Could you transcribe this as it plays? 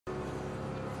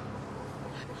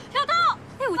小偷！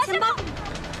哎，我钱包！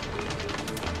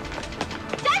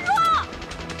站住！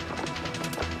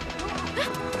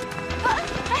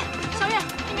哎，小月，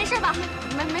你没事吧？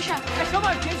没事。哎，小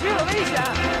马，别去了，危险！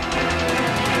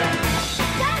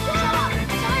站住！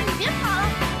小月，你别跑了！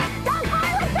让开！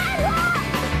我站住！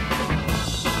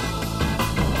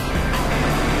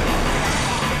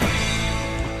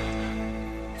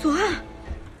左岸，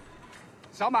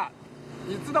小马，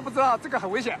你知道不知道这个很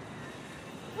危险？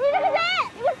你这是谁？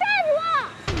你给我站住！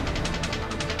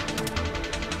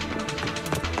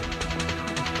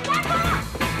站住！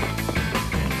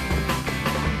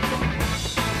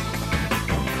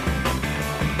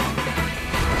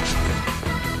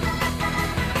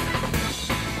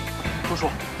叔叔，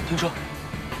停车！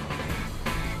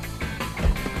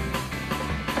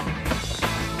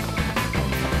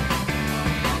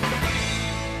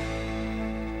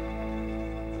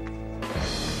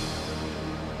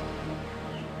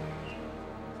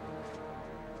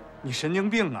你神经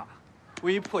病啊！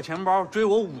为一破钱包追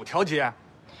我5条街。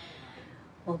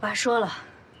我爸说了，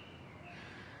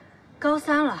高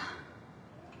3了，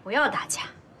不要打架。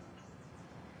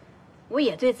我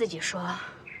也对自己说，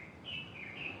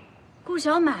顾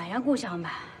小满呀，顾小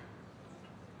满，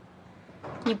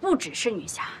你不只是女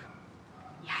侠，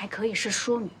你还可以是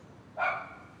淑女。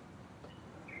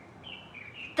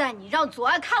但你让左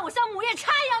岸看我像母夜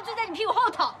叉一样追在你屁股后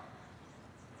头。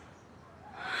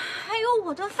还有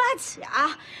我的发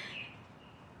卡，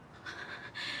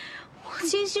我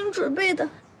精心准备的，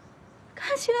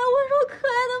看起来温柔可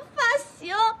爱的发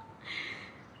型。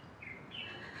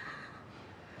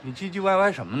你唧唧歪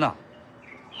歪什么呢？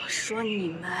我说你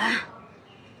们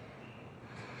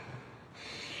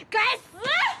该死！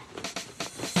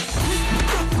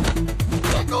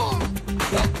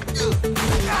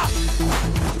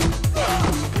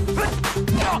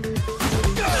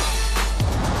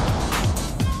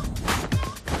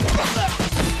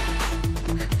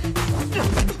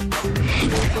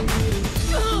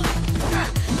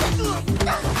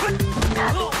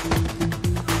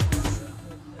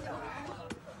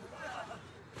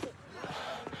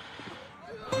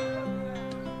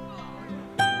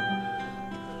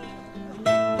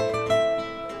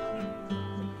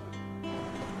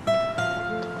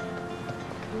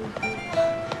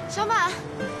小满，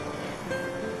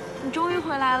你终于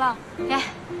回来了。哎，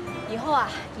以后啊，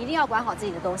一定要管好自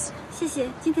己的东西。谢谢，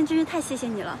今天真是太谢谢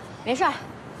你了。没事儿，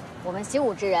我们习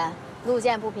武之人，路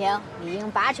见不平理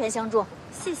应拔拳相助。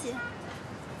谢谢，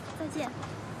再见。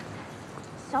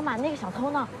小满，那个小偷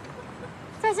呢？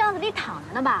在巷子里躺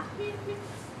着呢吧？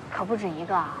可不止一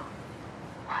个啊！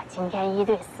我今天1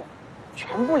对4，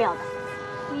全部撂倒，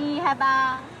厉害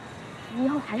吧？你以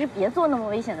后还是别做那么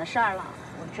危险的事儿了。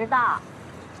我知道，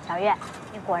小月，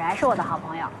你果然是我的好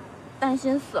朋友。担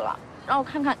心死了，让我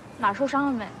看看哪受伤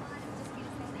了没？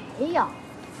没有，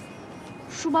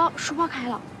书包开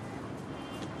了。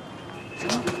什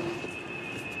么？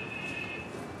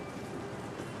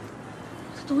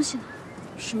这东西呢？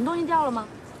什么东西掉了吗？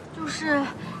就是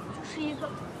一个，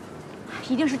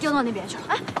一定是丢到那边去了。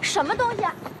哎，什么东西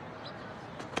啊？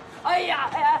哎呀，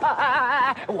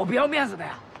哎，我不要面子的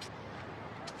呀！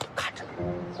看着呢。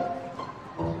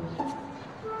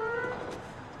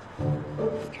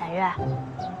展月，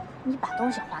你把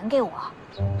东西还给我。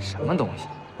什么东西？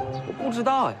我不知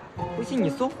道呀，不信你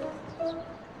搜。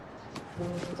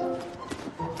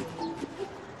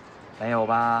没有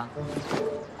吧？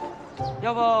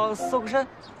要不搜个身？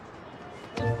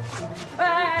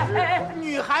哎，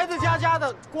女孩子家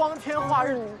的，光天化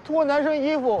日脱男生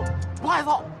衣服，不害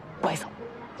臊，不害臊。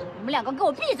你们2个给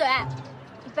我闭嘴，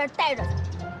一边待着。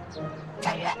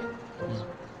展月，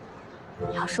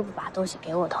你要是不把东西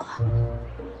给我的话，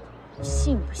你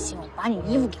信不信我把你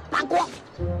衣服给扒光？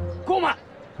郭满，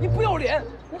你不要脸！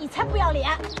你才不要脸！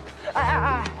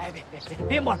哎，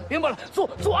别摸了，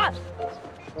作案！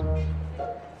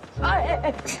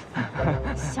哎，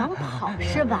想跑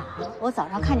是吧？我早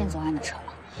上看见左岸的车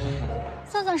了，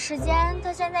算算时间，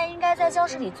他现在应该在教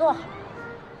室里坐好。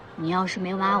你要是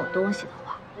没拿我东西的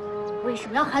话，为什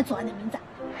么要喊左岸的名字？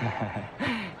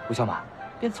吴小马，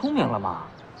变聪明了吗？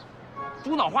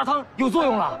猪脑花汤有作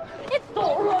用了。你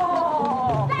走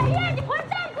喽！展月，你混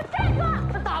蛋，你给我站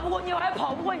住！他打不过你，我还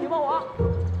跑不过你吗？我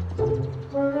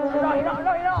让一让！哎，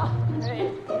让一让！展月，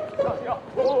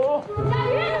你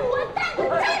混蛋，你给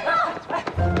我站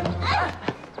住！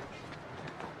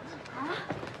啊，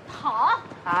跑！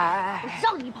哎，我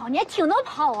让你跑，你还挺能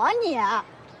跑啊你！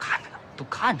看着呢，都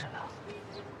看着呢。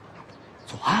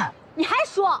左岸，你还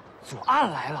说左岸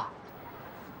来了。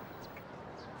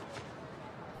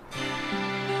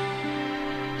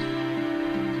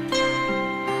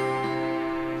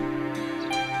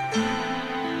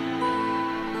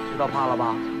道怕了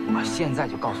吧？我现在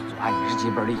就告诉左岸，你日记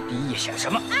本里第一页写的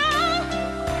什么。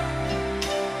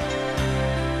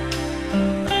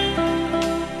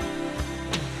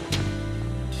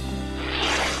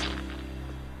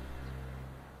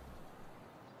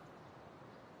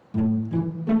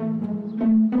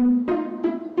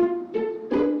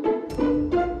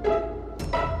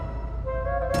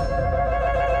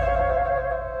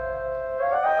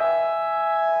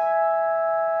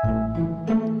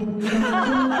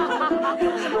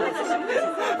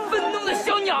愤怒的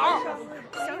小鸟。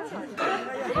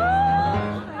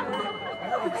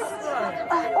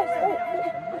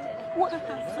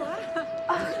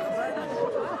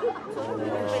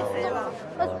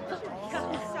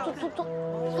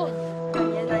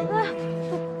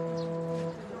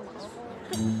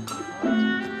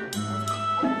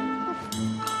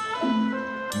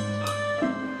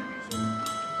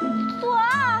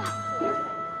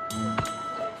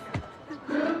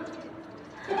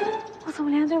我怎么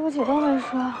连对不起都没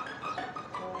说？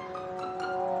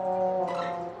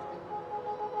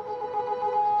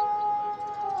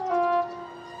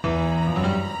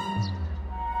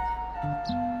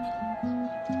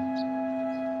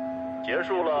结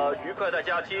束了愉快的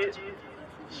假期，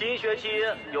新学期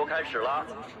又开始了。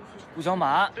顾小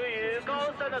满，对于高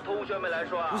三的同学们来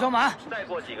说啊，顾小满，再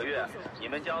过几个月，你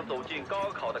们将走进高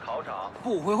考的考场，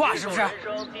不回话是不是？人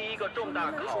生第一个重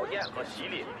大考验和洗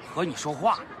礼。和你说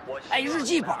话，哎，日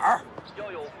记本儿。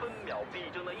要有分秒必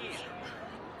争的意识。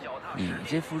你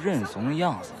这副认怂的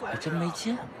样子，我还真没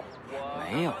见过。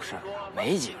没有事儿，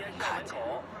没几个人看见，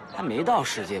还没到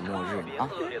世界末日呢啊！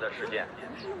恶劣的事件，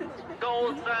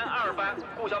高三2班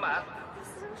顾小满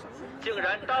竟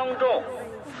然当众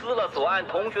撕了左岸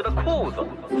同学的裤子，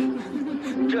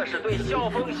这是对校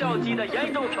风校纪的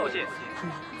严重挑衅。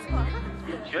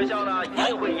学校呢一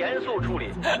定会严肃处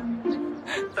理。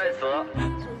在此，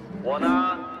我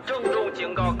呢郑重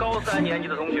警告高3年级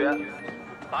的同学，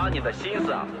把你的心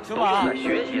思啊都用在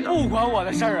学习上。不关我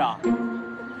的事儿啊，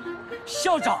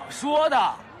校长说的。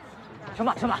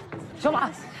小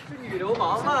满，女流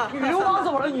氓嘛，女流氓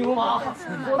怎么了？女流氓，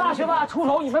我大学霸出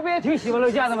头，你们不也挺喜闻乐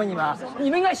见的吗？你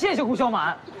们应该谢谢顾小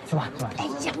满。小满，哎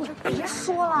呀，你别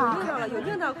说了，有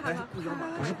硬到看吗？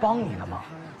不是帮你的吗？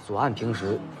左岸平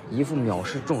时一副藐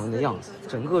视众人的样子，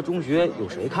整个中学有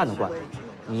谁看得惯？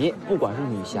你不管是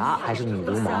女侠还是女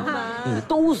流氓，你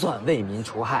都算为民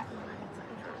除害。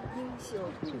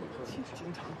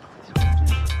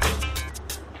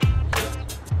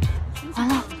完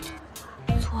了，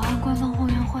左岸官方后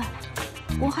援会，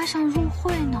我还想入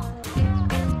会呢。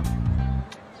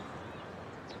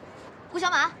顾小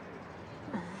满，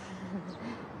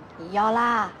姚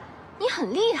啦，你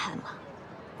很厉害嘛？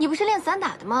你不是练散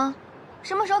打的吗？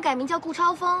什么时候改名叫顾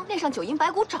超风，练上9阴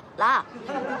白骨爪了？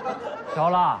小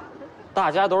拉，大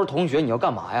家都是同学，你要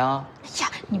干嘛呀？哎呀，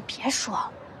你别说。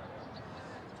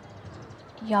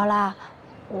姚啦，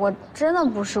我真的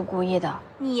不是故意的。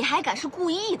你还敢是故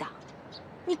意的？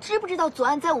你知不知道左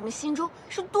岸在我们心中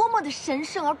是多么的神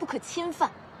圣而不可侵犯？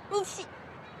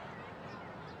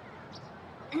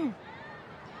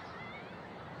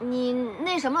你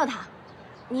那什么了他，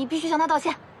你必须向他道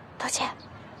歉。道歉，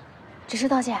只是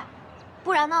道歉。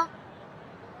不然呢？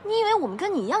你以为我们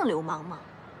跟你一样流氓吗？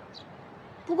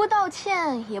不过道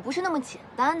歉也不是那么简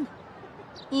单的。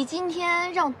你今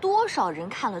天让多少人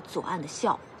看了左岸的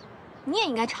笑话，你也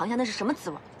应该尝一下那是什么滋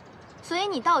味。所以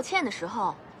你道歉的时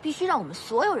候，必须让我们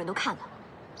所有人都看到。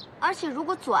而且如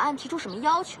果左岸提出什么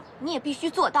要求，你也必须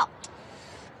做到。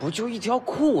不就一条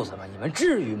裤子吗？你们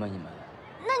至于吗？你们？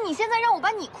那你现在让我把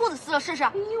你裤子撕了试试？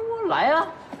来呀！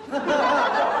你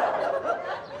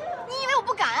以为我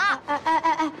不敢啊？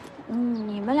哎，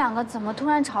你们两个怎么突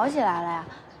然吵起来了呀？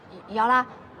姚拉，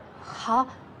好，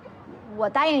我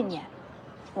答应你，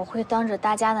我会当着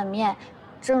大家的面，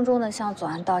郑重地向左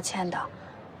岸道歉的。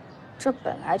这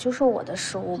本来就是我的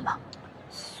失误嘛。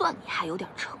算你还有点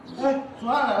诚意。左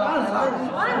岸来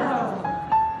了，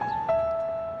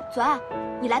左岸，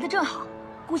你来的正好。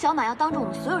顾小满要当着我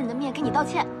们所有人的面给你道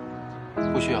歉。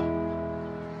不需要。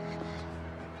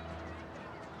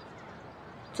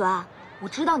左岸，我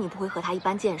知道你不会和他一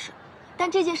般见识，但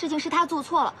这件事情是他做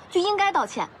错了，就应该道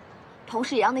歉。同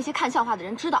时也让那些看笑话的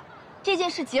人知道，这件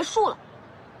事结束了。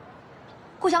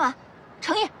顾小满，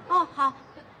诚意。哦，好。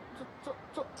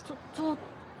做。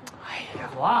哎呀，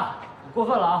左岸，你过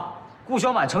分了啊！顾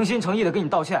小满诚心诚意的跟你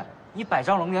道歉，你摆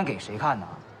张冷脸给谁看呢？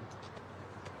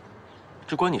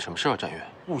这关你什么事啊，展越？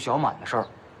顾小满的事儿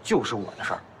就是我的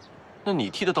事儿。那你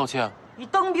替他道歉啊？你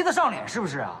蹬鼻子上脸是不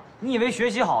是啊？你以为学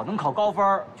习好能考高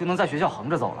分就能在学校横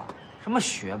着走了？什么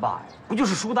学霸呀？不就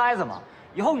是书呆子吗？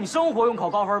以后你生活用考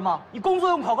高分吗？你工作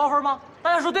用考高分吗？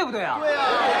大家说对不对啊？对呀，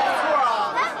没错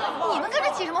啊。哎，你们跟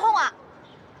着起什么哄啊？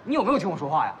你有没有听我说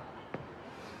话呀？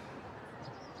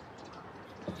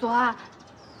左岸，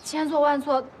千错万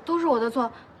错都是我的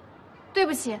错，对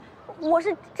不起，我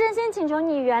是真心请求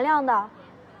你原谅的。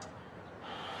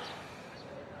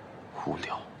无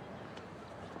聊。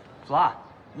左岸，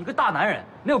你个大男人，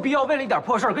没有必要为了一点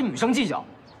破事儿跟女生计较。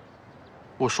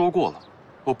我说过了，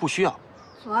我不需要。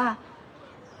左岸，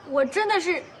我真的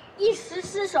是一时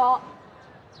失手。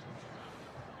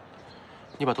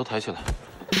你把头抬起来。